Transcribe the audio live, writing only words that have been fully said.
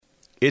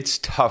It's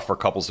tough for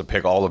couples to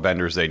pick all the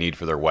vendors they need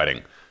for their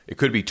wedding. It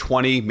could be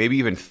 20, maybe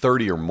even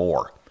 30 or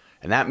more.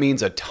 And that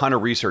means a ton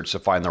of research to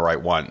find the right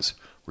ones.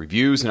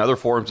 Reviews and other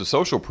forms of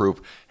social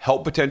proof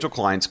help potential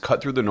clients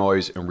cut through the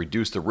noise and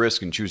reduce the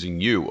risk in choosing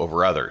you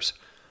over others.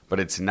 But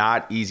it's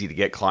not easy to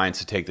get clients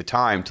to take the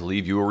time to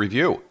leave you a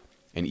review.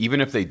 And even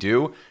if they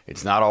do,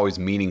 it's not always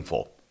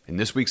meaningful. In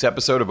this week's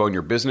episode of Own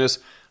Your Business,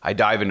 I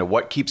dive into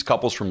what keeps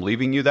couples from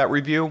leaving you that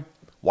review,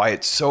 why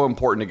it's so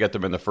important to get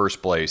them in the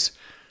first place,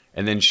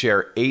 and then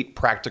share 8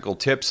 practical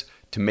tips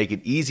to make it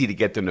easy to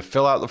get them to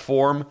fill out the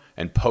form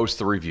and post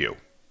the review.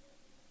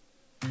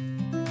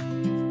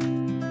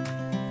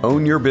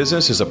 Own Your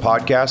Business is a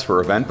podcast for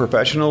event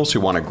professionals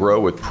who want to grow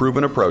with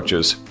proven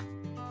approaches.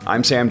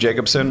 I'm Sam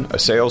Jacobson, a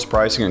sales,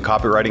 pricing, and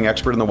copywriting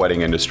expert in the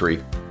wedding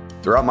industry.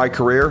 Throughout my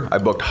career, I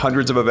booked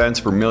hundreds of events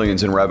for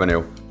millions in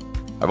revenue.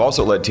 I've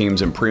also led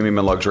teams in premium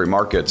and luxury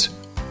markets.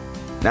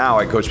 Now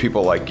I coach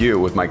people like you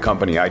with my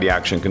company, ID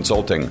Action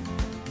Consulting.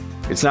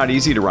 It's not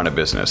easy to run a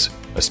business,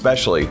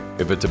 especially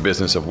if it's a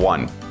business of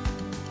one,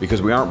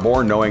 because we aren't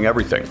born knowing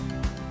everything.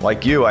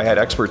 Like you, I had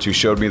experts who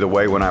showed me the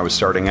way when I was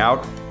starting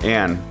out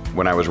and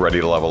when I was ready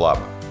to level up.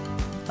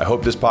 I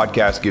hope this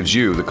podcast gives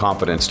you the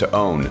confidence to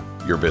own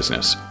your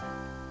business.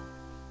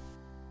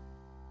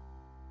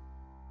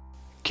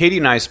 Katie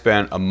and I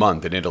spent a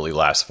month in Italy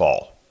last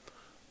fall.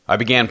 I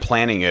began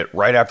planning it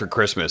right after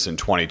Christmas in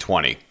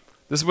 2020.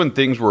 This is when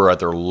things were at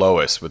their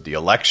lowest with the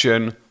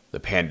election, the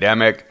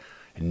pandemic,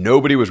 and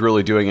nobody was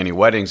really doing any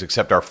weddings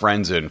except our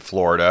friends in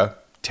Florida,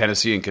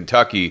 Tennessee, and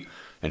Kentucky,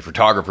 and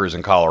photographers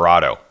in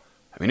Colorado.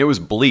 I mean, it was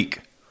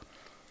bleak.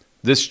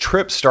 This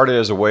trip started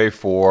as a way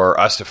for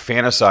us to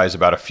fantasize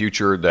about a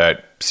future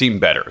that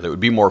seemed better, that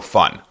would be more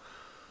fun.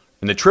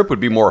 And the trip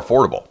would be more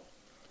affordable.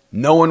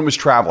 No one was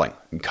traveling,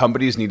 and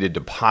companies needed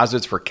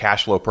deposits for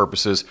cash flow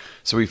purposes,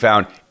 so we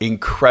found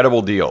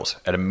incredible deals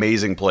at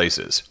amazing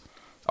places.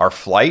 Our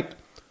flight,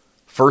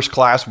 first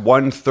class,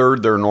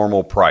 1/3 their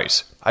normal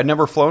price. I'd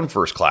never flown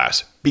first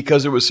class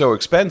because it was so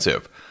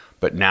expensive,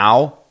 but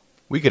now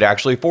we could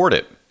actually afford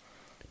it.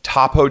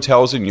 Top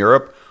hotels in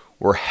Europe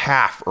were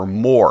half or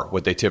more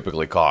what they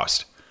typically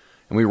cost,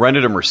 and we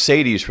rented a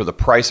Mercedes for the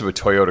price of a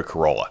Toyota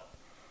Corolla.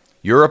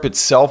 Europe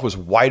itself was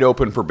wide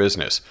open for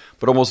business,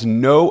 but almost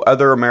no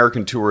other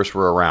American tourists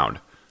were around.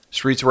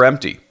 Streets were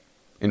empty.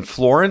 In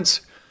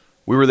Florence,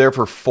 we were there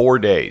for 4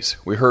 days.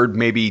 We heard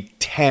maybe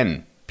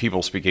 10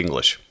 people speak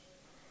English.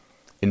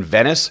 In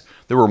Venice,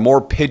 there were more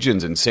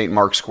pigeons in St.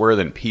 Mark's Square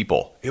than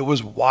people. It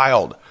was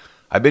wild.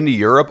 I've been to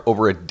Europe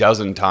over a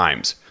dozen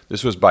times.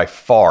 This was by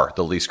far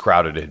the least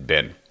crowded it had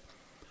been.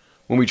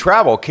 When we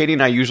travel, Katie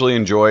and I usually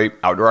enjoy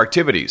outdoor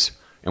activities,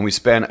 and we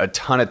spend a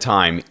ton of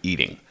time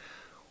eating.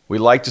 We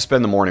like to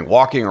spend the morning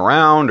walking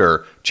around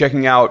or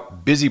checking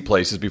out busy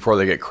places before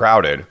they get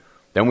crowded.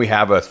 Then we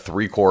have a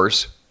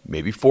 3-course,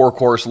 maybe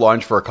 4-course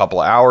lunch for a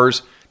couple of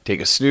hours, take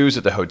a snooze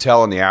at the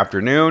hotel in the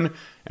afternoon,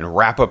 and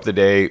wrap up the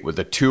day with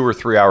a 2 or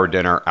 3 hour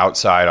dinner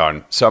outside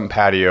on some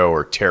patio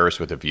or terrace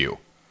with a view.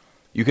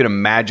 You can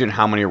imagine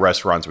how many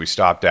restaurants we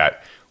stopped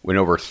at in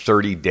over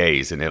 30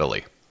 days in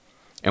Italy.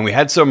 And we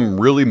had some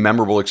really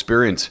memorable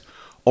experience.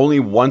 Only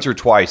once or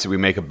twice did we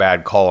make a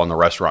bad call on the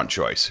restaurant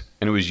choice,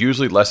 and it was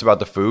usually less about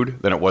the food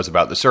than it was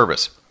about the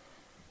service.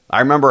 I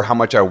remember how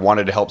much I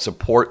wanted to help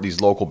support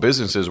these local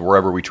businesses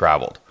wherever we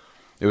traveled.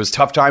 It was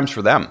tough times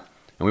for them,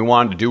 and we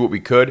wanted to do what we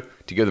could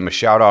to give them a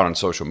shout out on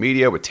social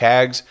media with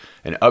tags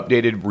and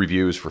updated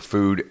reviews for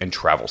food and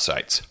travel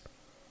sites.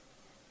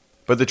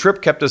 But the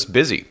trip kept us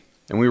busy,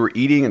 and we were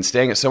eating and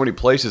staying at so many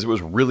places it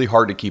was really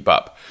hard to keep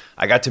up.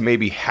 I got to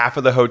maybe half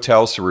of the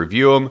hotels to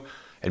review them,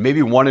 and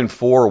maybe 1 in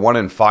 4 or 1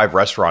 in 5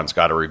 restaurants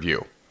got a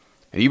review.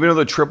 And even though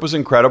the trip was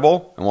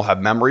incredible, and we'll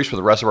have memories for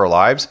the rest of our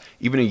lives,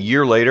 even a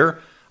year later,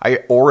 I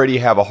already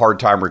have a hard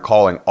time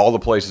recalling all the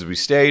places we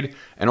stayed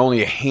and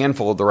only a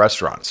handful of the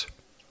restaurants.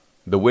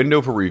 The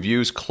window for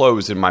reviews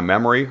closed in my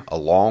memory a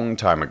long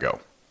time ago.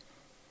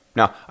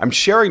 Now, I'm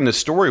sharing this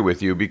story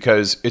with you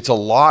because it's a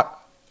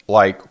lot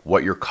like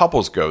what your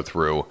couples go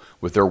through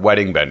with their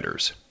wedding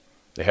vendors.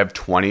 They have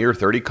 20 or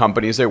 30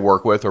 companies they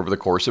work with over the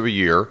course of a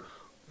year,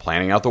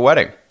 planning out the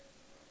wedding.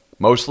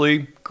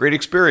 Mostly great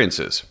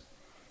experiences.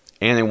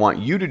 And they want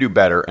you to do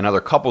better and other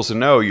couples to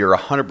know you're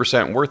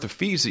 100% worth the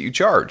fees that you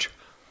charge.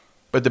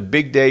 But the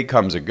big day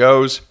comes and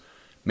goes.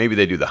 Maybe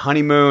they do the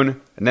honeymoon,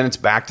 and then it's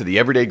back to the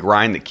everyday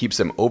grind that keeps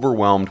them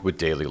overwhelmed with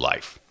daily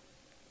life.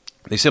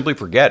 They simply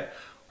forget,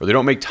 or they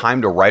don't make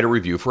time to write a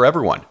review for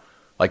everyone.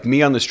 Like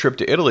me on this trip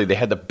to Italy, they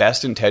had the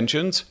best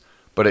intentions,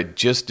 but it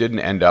just didn't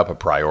end up a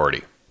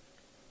priority.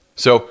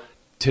 So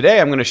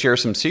today I'm going to share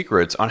some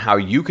secrets on how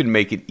you can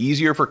make it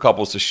easier for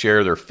couples to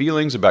share their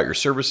feelings about your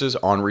services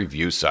on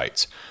review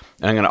sites.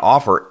 And I'm going to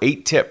offer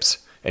 8 tips,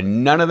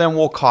 and none of them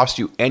will cost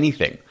you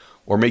anything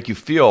or make you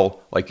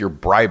feel like you're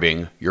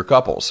bribing your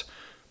couples,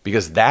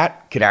 because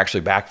that can actually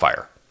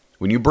backfire.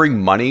 When you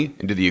bring money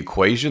into the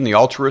equation, the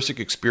altruistic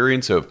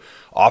experience of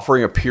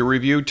offering a peer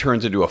review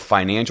turns into a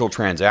financial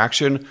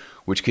transaction,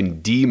 which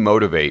can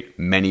demotivate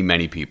many,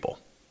 many people.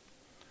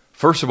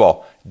 First of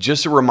all,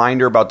 just a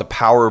reminder about the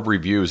power of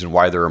reviews and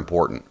why they're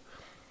important.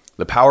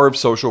 The power of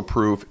social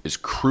proof is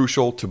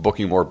crucial to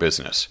booking more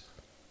business.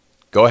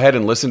 Go ahead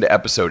and listen to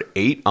episode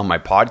 8 on my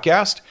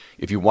podcast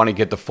if you want to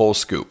get the full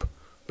scoop.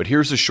 But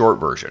here's the short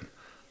version.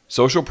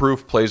 Social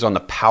proof plays on the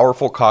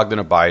powerful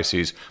cognitive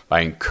biases by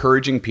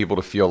encouraging people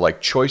to feel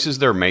like choices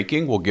they're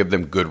making will give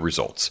them good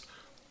results.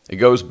 It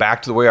goes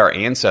back to the way our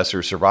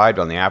ancestors survived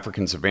on the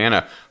African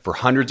savanna for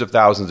hundreds of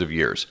thousands of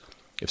years.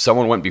 If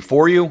someone went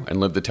before you and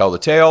lived to tell the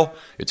tale,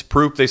 it's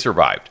proof they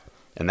survived,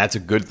 and that's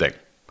a good thing.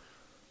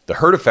 The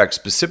herd effect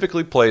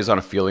specifically plays on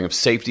a feeling of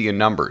safety in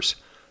numbers.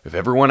 If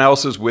everyone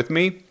else is with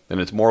me, then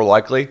it's more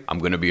likely I'm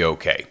going to be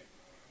okay.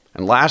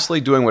 And lastly,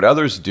 doing what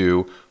others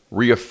do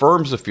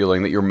reaffirms the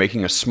feeling that you're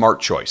making a smart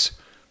choice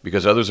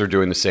because others are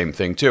doing the same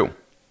thing too.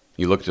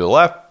 You look to the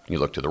left, you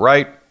look to the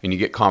right, and you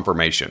get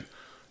confirmation.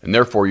 And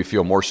therefore, you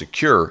feel more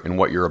secure in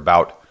what you're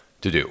about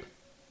to do.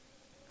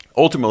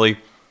 Ultimately,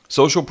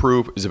 social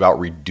proof is about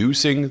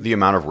reducing the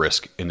amount of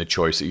risk in the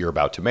choice that you're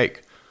about to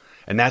make.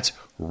 And that's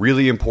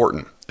really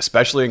important,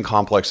 especially in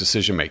complex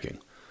decision making.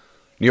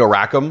 Neil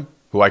Rackham,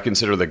 who I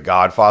consider the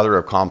godfather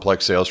of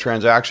complex sales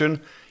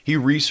transaction, he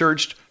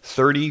researched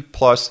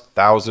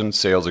 30,000+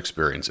 sales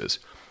experiences.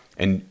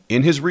 And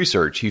in his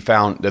research, he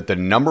found that the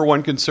number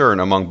one concern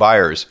among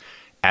buyers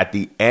at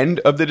the end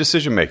of the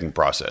decision-making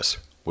process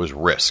was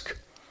risk.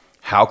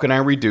 How can I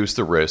reduce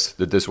the risk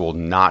that this will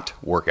not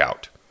work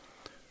out?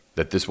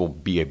 That this will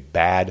be a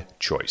bad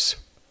choice?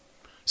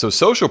 So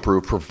social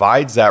proof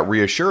provides that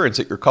reassurance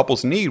that your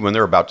couples need when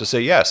they're about to say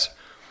yes.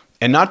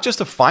 And not just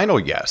a final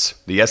yes,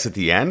 the yes at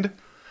the end,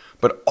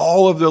 but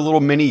all of the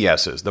little mini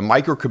yeses, the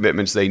micro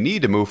commitments they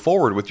need to move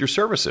forward with your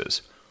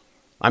services.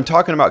 I'm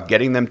talking about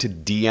getting them to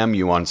DM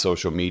you on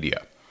social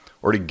media,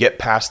 or to get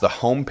past the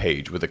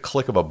homepage with a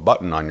click of a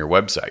button on your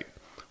website,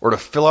 or to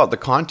fill out the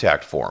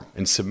contact form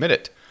and submit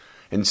it,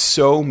 and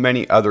so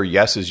many other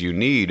yeses you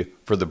need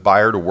for the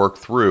buyer to work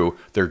through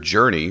their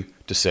journey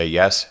to say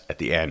yes at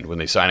the end when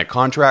they sign a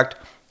contract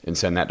and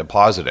send that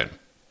deposit in.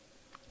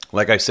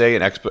 Like I say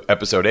in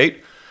episode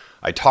 8,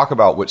 I talk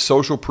about what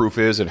social proof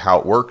is and how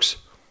it works,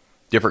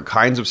 different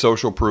kinds of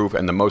social proof,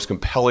 and the most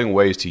compelling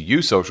ways to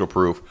use social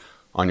proof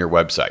on your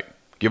website.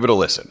 Give it a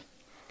listen.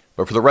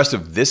 But for the rest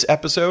of this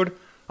episode,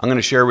 I'm going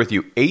to share with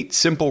you 8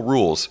 simple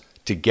rules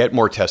to get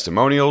more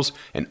testimonials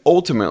and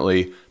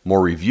ultimately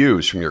more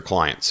reviews from your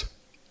clients.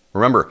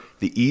 Remember,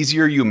 the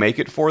easier you make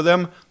it for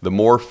them, the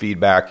more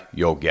feedback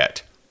you'll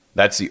get.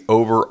 That's the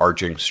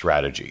overarching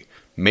strategy.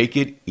 Make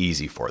it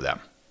easy for them.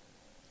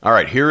 All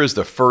right, here is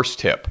the first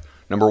tip.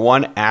 Number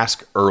 1,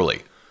 ask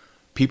early.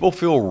 People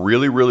feel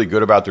really, really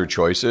good about their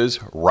choices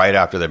right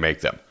after they make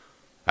them.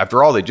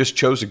 After all, they just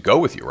chose to go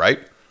with you, right?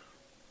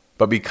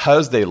 But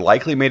because they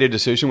likely made a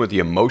decision with the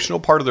emotional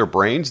part of their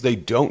brains, they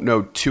don't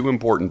know 2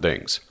 important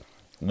things.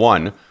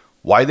 1,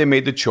 why they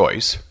made the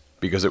choice,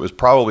 because it was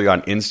probably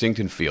on instinct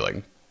and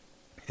feeling.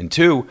 And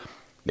 2,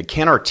 they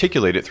can't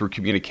articulate it through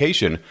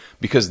communication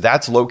because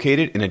that's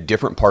located in a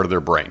different part of their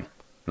brain.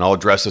 And I'll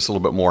address this a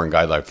little bit more in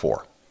Guideline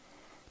 4.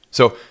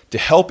 So to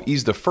help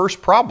ease the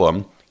first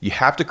problem, you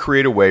have to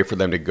create a way for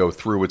them to go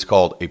through what's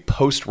called a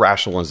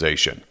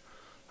post-rationalization.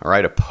 All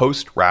right, a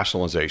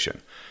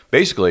post-rationalization.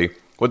 Basically,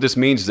 what this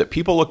means is that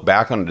people look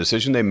back on a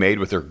decision they made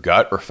with their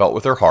gut or felt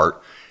with their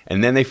heart,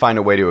 and then they find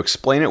a way to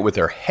explain it with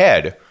their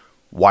head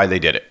why they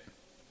did it.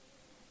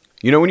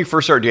 You know, when you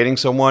first start dating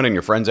someone and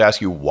your friends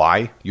ask you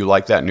why you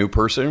like that new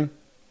person,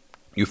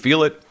 you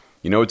feel it,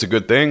 you know it's a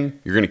good thing,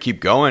 you're going to keep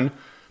going,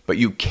 but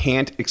you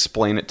can't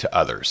explain it to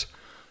others.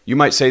 You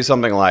might say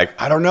something like,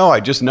 I don't know, I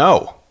just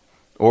know.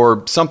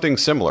 Or something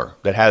similar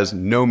that has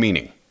no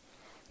meaning.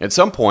 At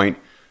some point,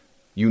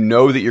 you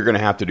know that you're going to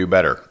have to do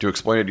better to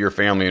explain it to your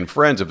family and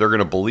friends if they're going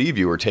to believe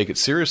you or take it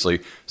seriously,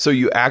 so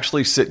you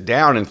actually sit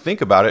down and think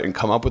about it and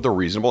come up with a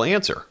reasonable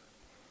answer.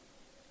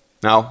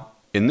 Now,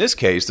 in this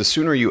case, the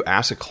sooner you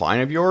ask a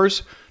client of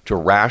yours to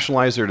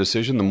rationalize their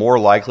decision, the more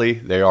likely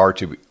they are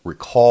to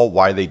recall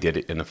why they did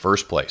it in the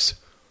first place.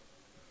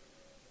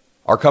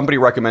 Our company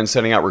recommends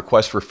sending out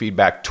requests for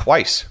feedback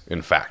twice,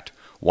 in fact.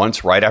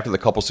 Once right after the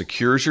couple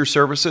secures your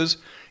services,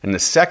 and the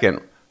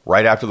second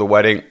right after the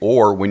wedding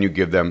or when you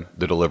give them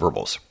the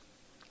deliverables.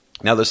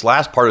 Now, this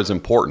last part is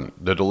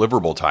important, the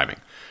deliverable timing.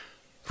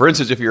 For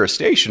instance, if you're a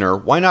stationer,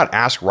 why not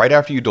ask right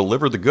after you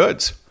deliver the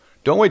goods?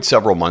 Don't wait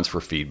several months for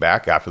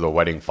feedback after the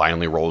wedding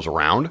finally rolls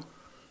around.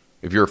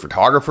 If you're a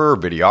photographer or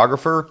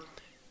videographer,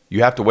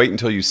 you have to wait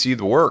until you see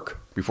the work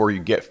before you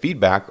get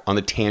feedback on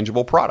the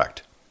tangible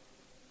product.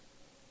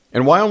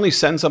 And why only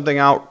send something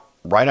out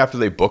right after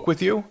they book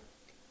with you?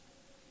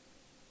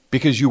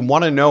 Because you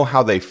want to know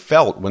how they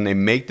felt when they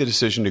make the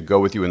decision to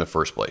go with you in the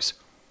first place.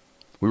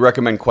 We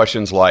recommend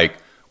questions like,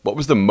 what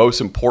was the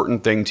most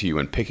important thing to you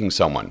in picking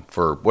someone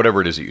for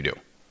whatever it is that you do?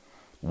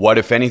 What,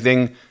 if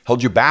anything,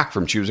 held you back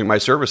from choosing my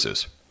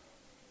services?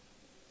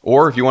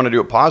 Or if you want to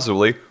do it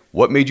positively,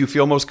 what made you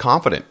feel most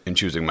confident in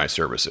choosing my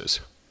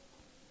services?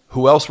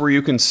 Who else were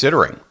you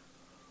considering?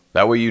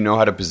 That way you know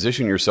how to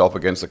position yourself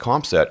against the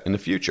comp set in the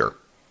future.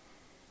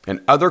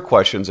 and other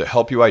questions that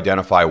help you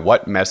identify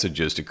what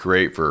messages to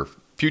create for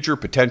future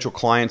potential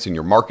clients in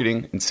your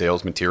marketing and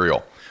sales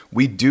material.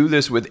 We do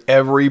this with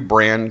every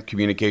brand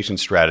communication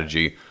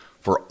strategy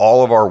for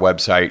all of our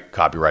website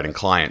copywriting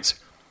clients.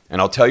 And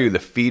I'll tell you, the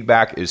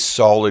feedback is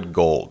solid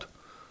gold.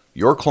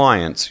 Your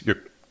clients,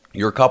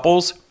 your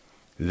couples,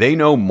 they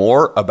know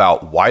more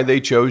about why they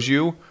chose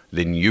you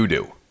than you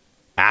do.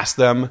 Ask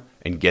them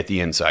and get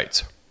the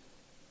insights.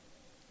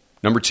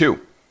 Number 2,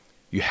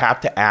 you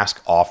have to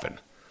ask often.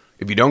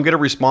 If you don't get a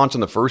response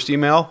on the first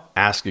email,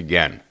 ask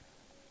again.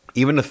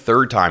 Even a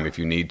third time if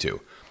you need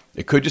to.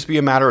 It could just be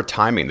a matter of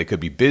timing. They could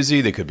be busy,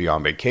 they could be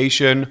on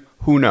vacation,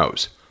 who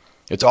knows?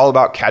 It's all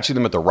about catching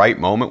them at the right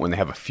moment when they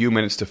have a few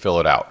minutes to fill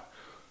it out.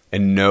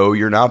 And no,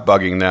 you're not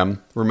bugging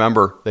them.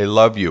 Remember, they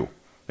love you.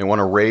 They want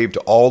to rave to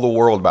all the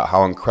world about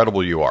how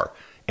incredible you are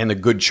and the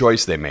good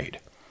choice they made.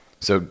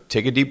 So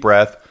take a deep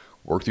breath,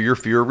 work through your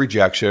fear of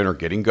rejection or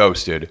getting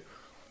ghosted,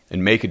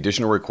 and make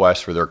additional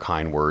requests for their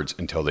kind words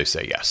until they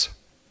say yes.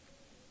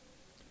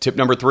 Tip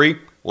number 3,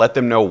 let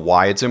them know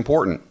why it's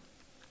important.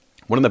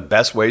 One of the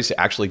best ways to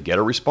actually get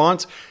a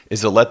response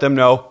is to let them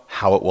know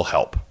how it will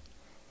help.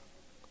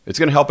 It's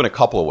going to help in a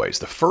couple of ways.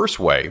 The first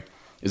way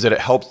is that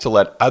it helps to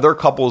let other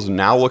couples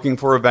now looking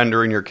for a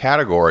vendor in your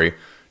category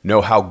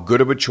know how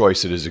good of a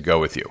choice it is to go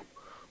with you.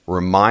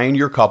 Remind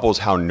your couples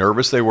how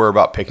nervous they were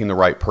about picking the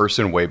right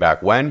person way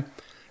back when,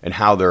 and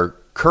how their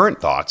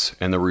current thoughts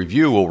and the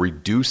review will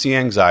reduce the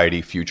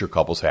anxiety future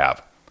couples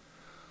have.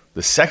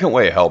 The second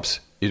way it helps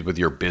is with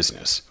your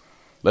business.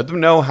 Let them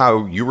know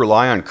how you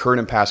rely on current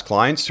and past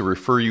clients to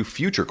refer you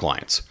future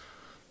clients.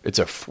 It's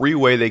a free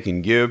way they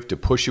can give to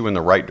push you in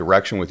the right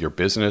direction with your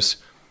business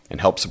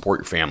and help support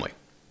your family.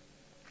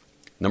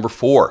 Number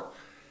 4,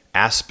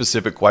 ask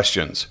specific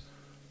questions.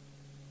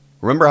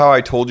 Remember how I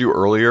told you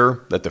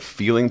earlier that the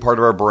feeling part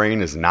of our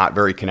brain is not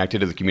very connected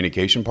to the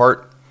communication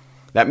part?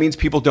 That means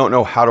people don't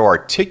know how to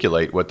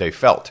articulate what they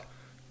felt,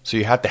 so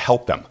you have to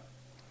help them.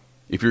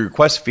 If you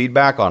request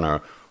feedback on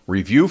a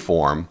review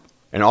form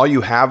and all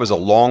you have is a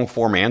long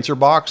form answer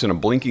box and a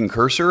blinking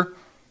cursor,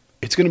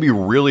 it's going to be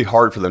really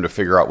hard for them to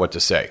figure out what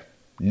to say.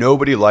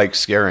 Nobody likes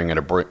staring at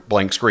a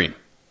blank screen.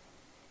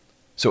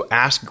 So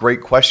ask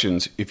great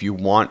questions if you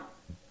want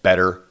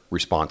better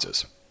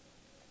responses.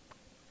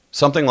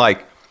 Something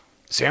like,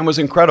 Sam was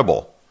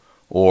incredible,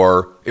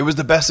 or it was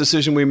the best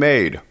decision we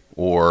made,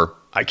 or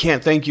I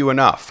can't thank you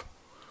enough.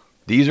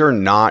 These are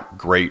not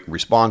great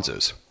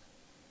responses.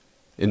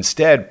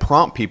 Instead,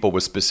 prompt people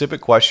with specific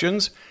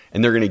questions,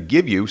 and they're going to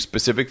give you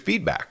specific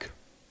feedback.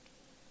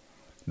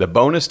 The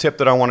bonus tip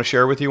that I want to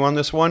share with you on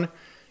this one,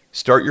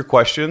 start your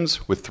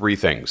questions with 3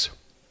 things.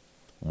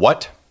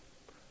 What,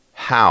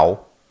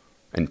 how,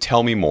 and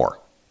tell me more.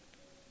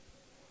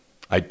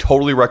 I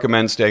totally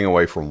recommend staying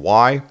away from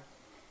why.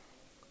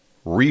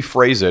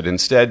 Rephrase it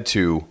instead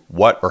to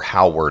what or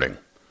how wording.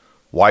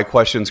 Why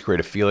questions create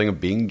a feeling of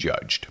being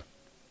judged.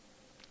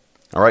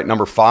 All right,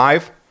 number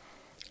 5,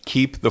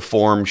 keep the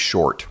form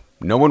short.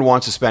 No one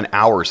wants to spend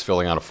hours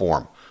filling out a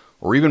form,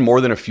 or even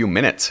more than a few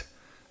minutes.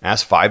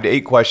 Ask 5 to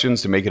 8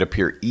 questions to make it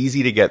appear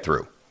easy to get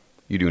through.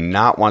 You do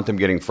not want them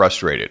getting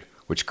frustrated,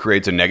 which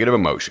creates a negative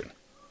emotion.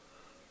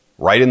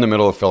 Right in the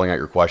middle of filling out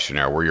your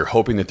questionnaire, where you're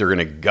hoping that they're going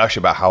to gush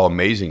about how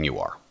amazing you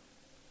are.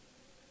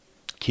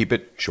 Keep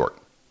it short.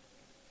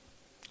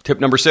 Tip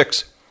number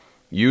 6,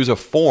 use a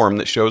form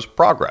that shows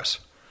progress.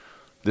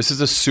 This is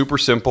a super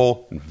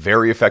simple and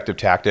very effective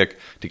tactic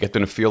to get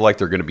them to feel like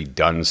they're going to be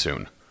done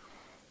soon.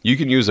 You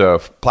can use a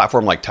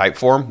platform like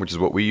Typeform, which is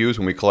what we use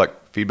when we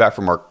collect feedback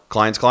from our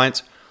clients.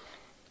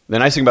 The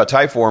nice thing about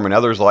Typeform and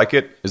others like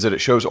it is that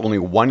it shows only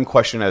one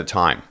question at a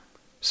time.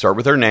 Start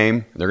with their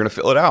name, and they're going to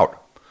fill it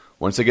out.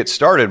 Once they get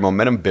started,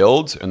 momentum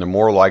builds, and they're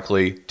more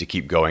likely to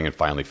keep going and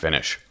finally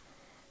finish.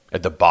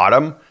 At the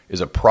bottom is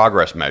a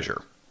progress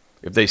measure.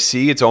 If they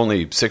see it's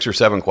only 6 or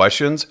 7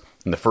 questions,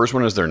 and the first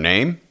one is their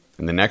name,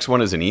 and the next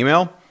one is an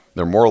email,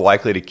 they're more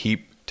likely to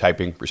keep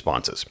typing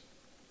responses.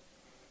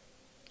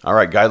 All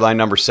right, guideline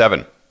number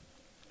 7.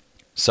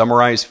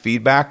 Summarize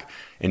feedback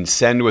and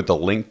send with the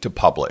link to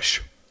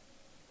publish.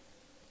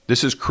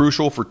 This is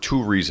crucial for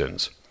 2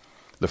 reasons.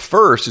 The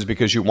first is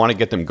because you want to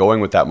get them going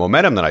with that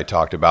momentum that I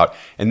talked about,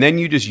 and then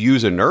you just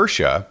use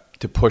inertia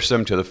to push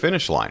them to the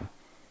finish line.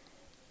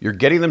 You're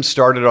getting them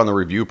started on the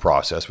review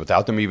process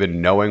without them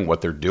even knowing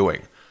what they're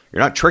doing.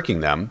 You're not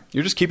tricking them.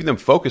 You're just keeping them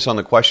focused on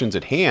the questions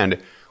at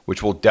hand,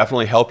 which will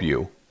definitely help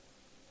you.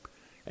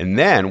 And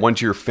then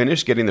once you're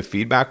finished getting the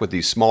feedback with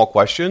these small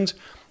questions,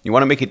 you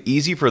want to make it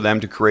easy for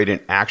them to create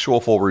an actual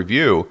full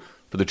review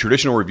for the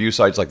traditional review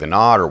sites like The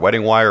Knot or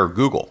Wedding Wire or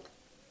Google,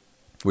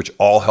 which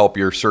all help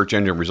your search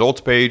engine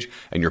results page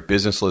and your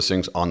business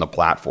listings on the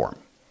platform.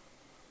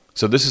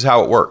 So this is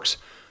how it works.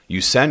 You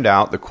send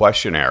out the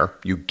questionnaire,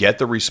 you get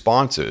the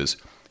responses,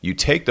 you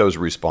take those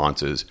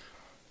responses,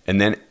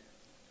 and then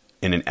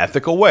in an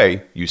ethical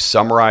way, you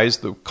summarize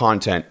the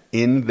content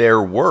in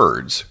their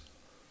words,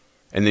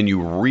 and then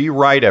you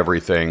rewrite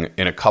everything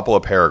in a couple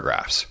of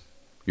paragraphs.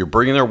 You're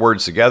bringing their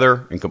words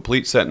together in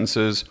complete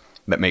sentences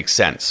that make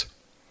sense.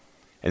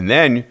 And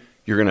then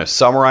you're You're going to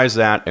summarize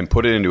that and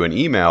put it into an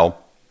email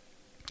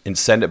and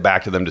send it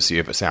back to them to see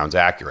if it sounds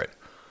accurate.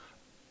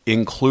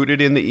 Included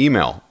in the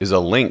email is a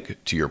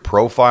link to your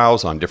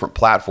profiles on different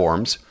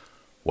platforms,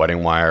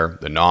 Wedding Wire,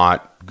 The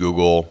Knot,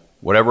 Google,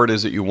 whatever it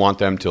is that you want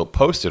them to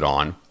post it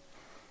on.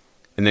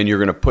 And then you're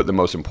going to put the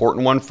most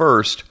important one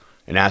first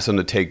and ask them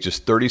to take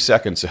just 30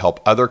 seconds to help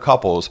other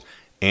couples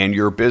and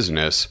your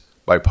business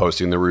by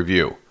posting the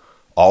review.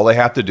 All they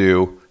have to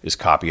do is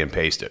copy and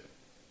paste it.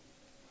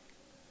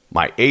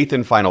 My 8th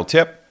and final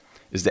tip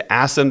is to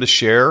ask them to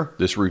share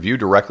this review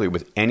directly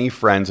with any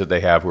friends that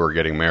they have who are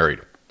getting married.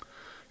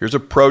 Here's a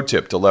pro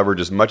tip to leverage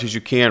as much as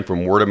you can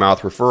from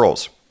word-of-mouth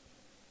referrals.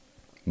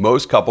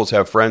 Most couples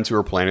have friends who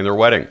are planning their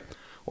wedding,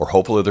 or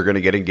hopefully they're going to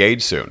get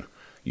engaged soon.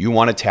 You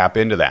want to tap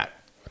into that.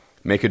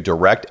 Make a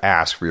direct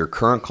ask for your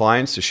current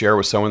clients to share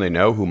with someone they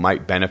know who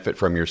might benefit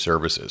from your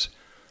services.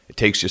 It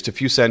takes just a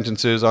few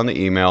sentences on the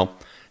email,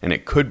 and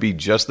it could be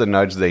just the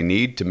nudge they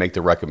need to make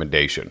the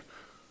recommendation.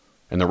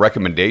 And the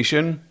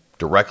recommendation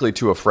directly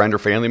to a friend or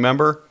family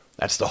member,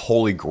 that's the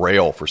holy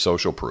grail for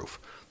social proof.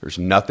 There's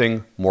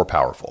nothing more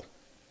powerful.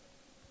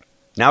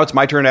 Now it's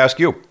my turn to ask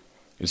you.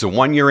 It's the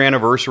 1-year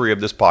anniversary of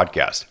this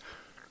podcast.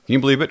 Can you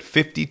believe it?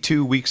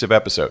 52 weeks of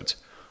episodes.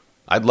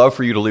 I'd love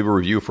for you to leave a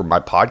review for my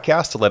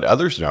podcast to let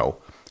others know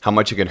how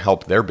much it can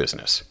help their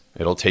business.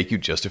 It'll take you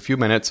just a few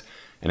minutes,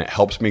 and it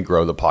helps me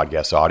grow the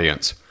podcast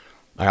audience.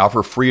 I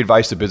offer free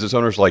advice to business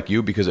owners like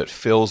you because it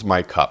fills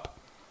my cup.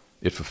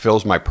 It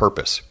fulfills my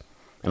purpose.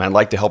 And I'd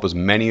like to help as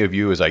many of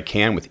you as I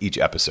can with each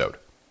episode.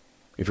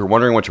 If you're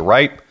wondering what to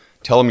write,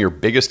 tell them your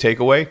biggest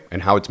takeaway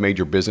and how it's made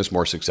your business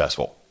more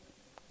successful.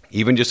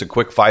 Even just a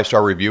quick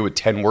 5-star review with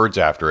 10 words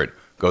after it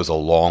goes a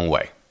long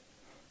way.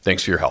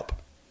 Thanks for your help.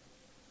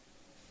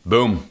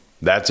 Boom.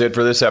 That's it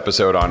for this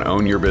episode on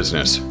Own Your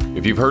Business.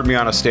 If you've heard me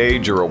on a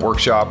stage or a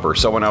workshop or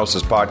someone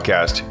else's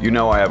podcast, you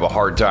know I have a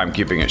hard time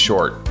keeping it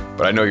short,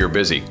 but I know you're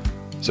busy.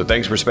 So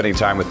thanks for spending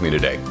time with me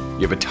today.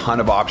 You have a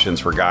ton of options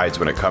for guides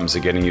when it comes to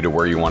getting you to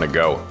where you want to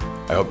go.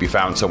 I hope you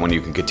found someone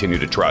you can continue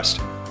to trust.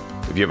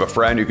 If you have a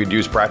friend who could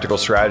use practical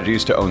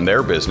strategies to own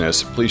their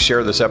business, please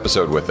share this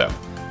episode with them.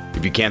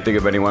 If you can't think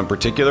of anyone in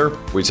particular,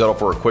 we'd settle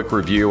for a quick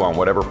review on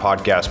whatever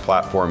podcast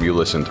platform you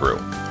listen through.